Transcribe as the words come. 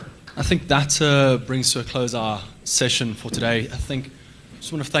I think that brings to a close our session for today. I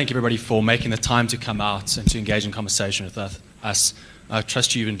just want to thank everybody for making the time to come out and to engage in conversation with us. I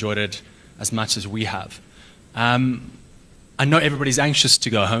trust you've enjoyed it as much as we have. I know everybody's anxious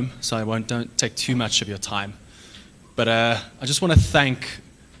to go home, so don't take too much of your time. But I just want to thank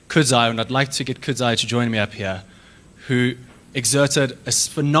Kudzai, and I'd like to get Kudzai to join me up here, who exerted a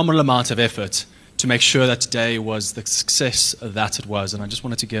phenomenal amount of effort to make sure that today was the success that it was. And I just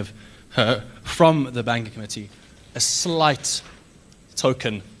wanted to give her, from the banking committee, a slight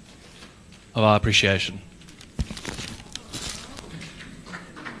token of our appreciation.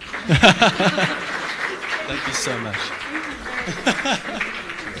 Thank you so much.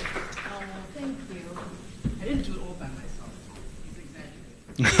 Thank you. I didn't do it all by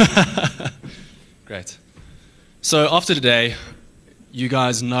myself. Great. So after today, you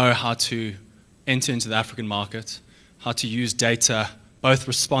guys know how to enter into the African market, how to use data both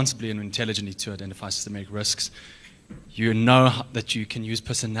responsibly and intelligently to identify systemic risks. You know that you can use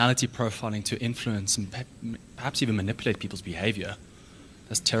personality profiling to influence and perhaps even manipulate people's behavior.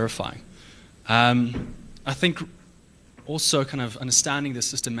 That's terrifying. I think also kind of understanding the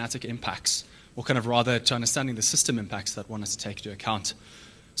systematic impacts, or kind of rather to understanding the system impacts that one has to take into account.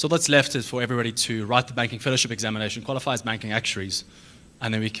 So what's left is for everybody to write the banking fellowship examination, qualify as banking actuaries,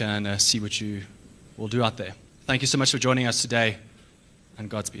 and then we can see what you will do out there. Thank you so much for joining us today, and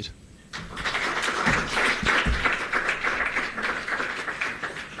Godspeed.